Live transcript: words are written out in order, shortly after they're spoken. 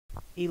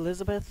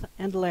Elizabeth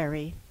and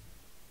Larry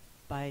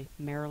by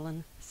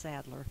Marilyn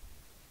Sadler.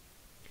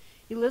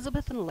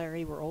 Elizabeth and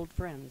Larry were old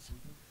friends.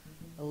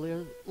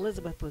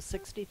 Elizabeth was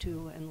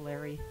 62 and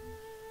Larry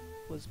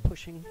was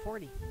pushing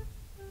 40.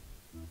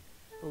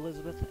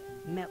 Elizabeth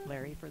met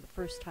Larry for the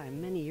first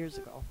time many years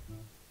ago.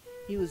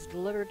 He was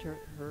delivered to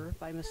her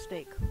by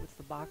mistake with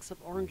the box of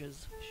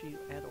oranges she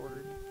had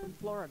ordered from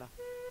Florida.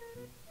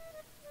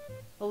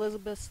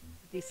 Elizabeth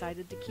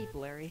decided to keep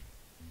Larry,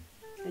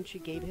 and she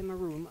gave him a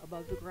room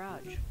above the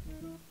garage.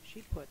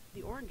 She put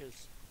the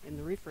oranges in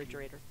the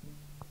refrigerator.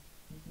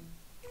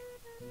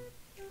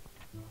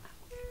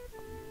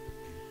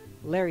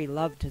 Larry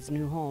loved his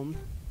new home.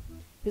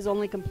 His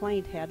only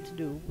complaint had to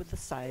do with the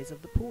size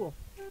of the pool.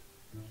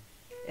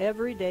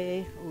 Every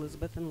day,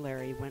 Elizabeth and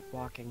Larry went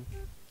walking.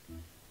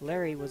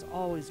 Larry was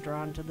always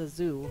drawn to the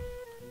zoo,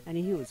 and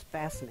he was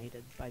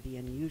fascinated by the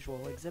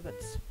unusual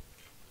exhibits.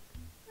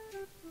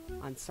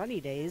 On sunny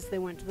days, they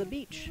went to the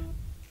beach.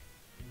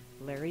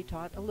 Larry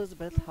taught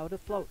Elizabeth how to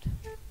float.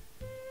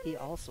 He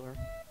also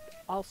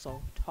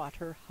taught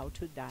her how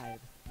to dive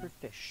for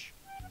fish.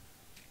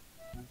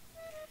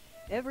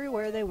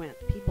 Everywhere they went,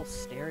 people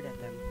stared at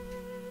them.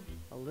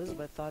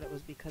 Elizabeth thought it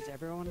was because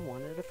everyone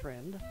wanted a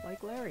friend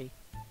like Larry.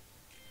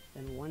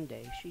 Then one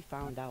day she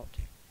found out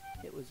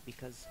it was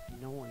because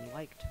no one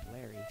liked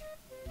Larry.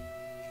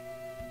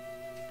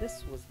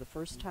 This was the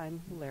first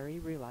time Larry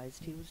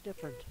realized he was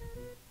different.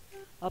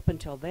 Up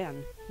until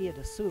then, he had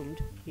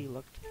assumed he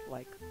looked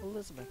like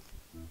Elizabeth.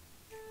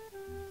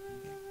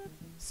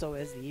 So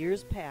as the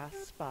years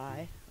passed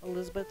by,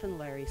 Elizabeth and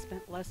Larry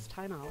spent less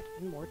time out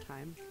and more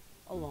time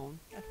alone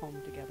at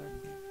home together.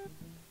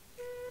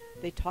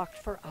 They talked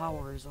for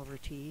hours over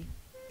tea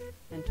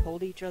and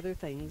told each other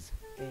things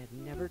they had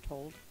never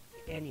told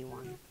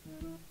anyone.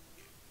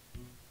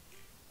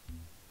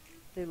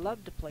 They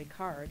loved to play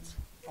cards,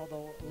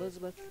 although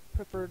Elizabeth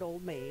preferred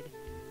Old Maid.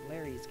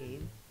 Larry's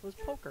game was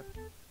poker.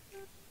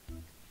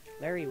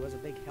 Larry was a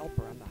big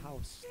helper on the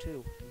house,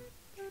 too.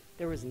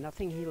 There was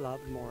nothing he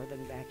loved more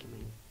than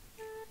vacuuming.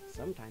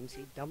 Sometimes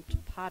he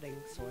dumped potting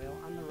soil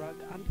on the rug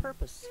on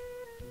purpose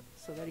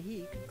so that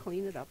he could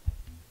clean it up.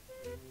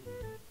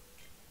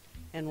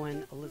 And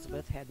when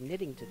Elizabeth had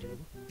knitting to do,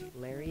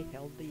 Larry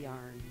held the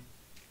yarn.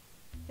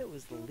 It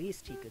was the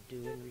least he could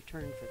do in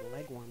return for the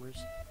leg warmers.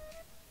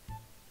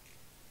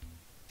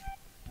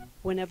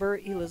 Whenever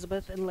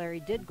Elizabeth and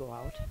Larry did go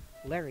out,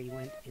 Larry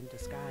went in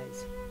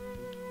disguise.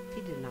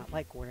 He did not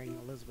like wearing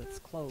Elizabeth's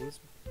clothes,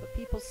 but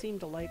people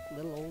seemed to like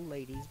little old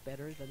ladies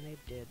better than they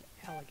did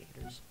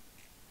alligators.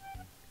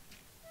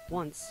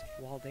 Once,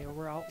 while they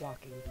were out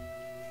walking,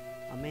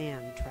 a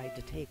man tried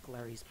to take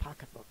Larry's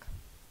pocketbook.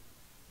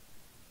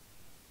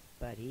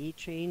 But he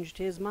changed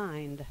his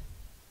mind.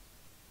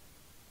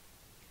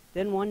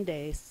 Then one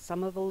day,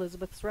 some of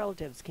Elizabeth's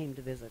relatives came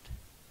to visit.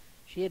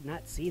 She had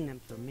not seen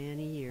them for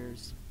many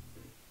years.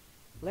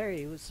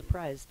 Larry was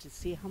surprised to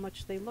see how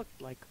much they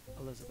looked like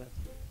Elizabeth.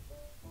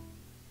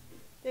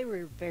 They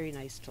were very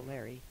nice to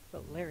Larry,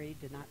 but Larry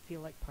did not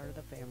feel like part of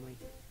the family.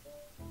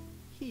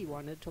 He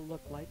wanted to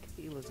look like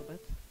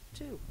Elizabeth,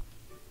 too.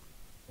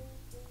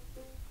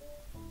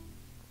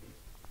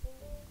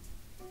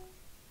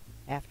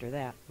 After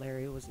that,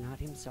 Larry was not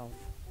himself.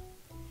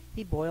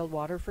 He boiled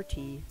water for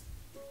tea,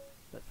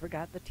 but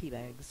forgot the tea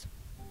bags.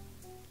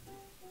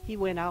 He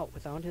went out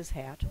without his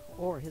hat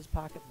or his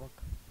pocketbook.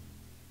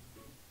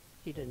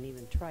 He didn't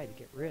even try to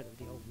get rid of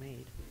the Old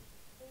Maid.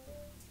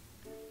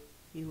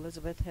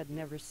 Elizabeth had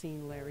never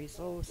seen Larry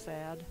so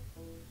sad,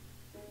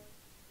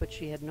 but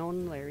she had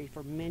known Larry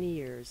for many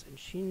years, and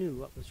she knew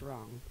what was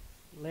wrong.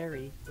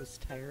 Larry was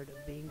tired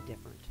of being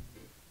different.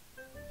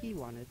 He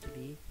wanted to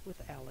be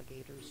with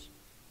alligators.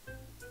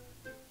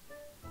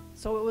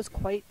 So it was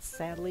quite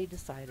sadly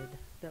decided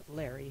that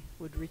Larry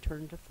would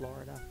return to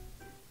Florida.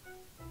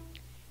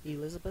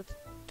 Elizabeth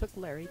took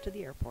Larry to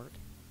the airport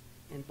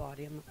and bought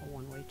him a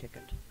one-way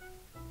ticket.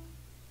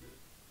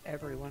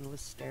 Everyone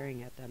was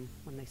staring at them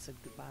when they said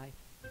goodbye.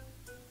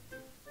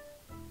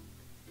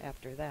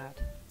 After that,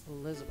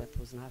 Elizabeth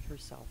was not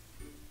herself.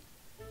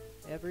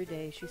 Every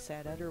day she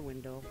sat at her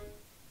window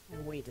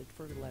and waited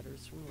for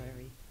letters from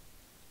Larry.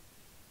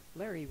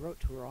 Larry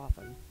wrote to her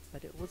often,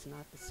 but it was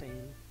not the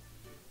same.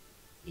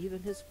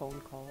 Even his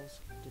phone calls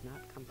did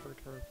not comfort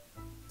her.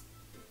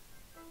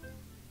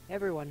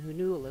 Everyone who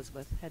knew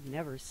Elizabeth had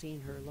never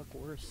seen her look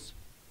worse.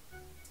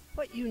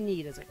 "What you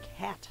need is a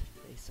cat,"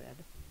 they said.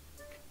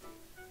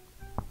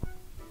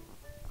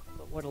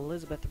 But what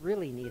Elizabeth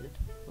really needed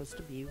was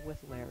to be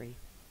with Larry.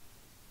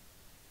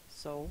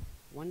 So,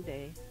 one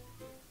day,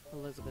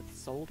 Elizabeth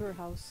sold her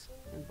house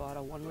and bought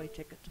a one-way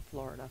ticket to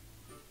Florida.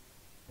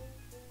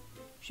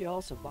 She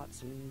also bought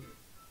some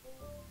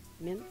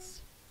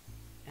mints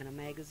and a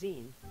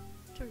magazine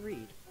to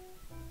read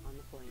on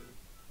the plane.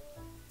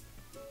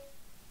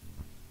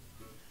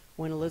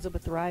 When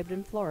Elizabeth arrived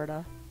in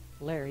Florida,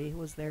 Larry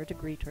was there to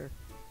greet her.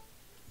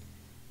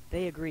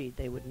 They agreed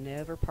they would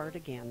never part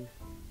again.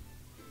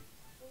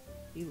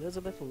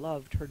 Elizabeth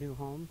loved her new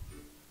home.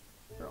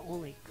 Her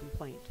only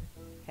complaint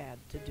had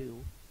to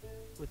do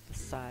with the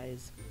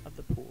size of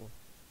the pool.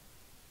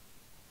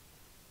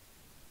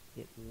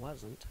 It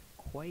wasn't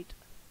quite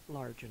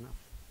large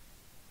enough.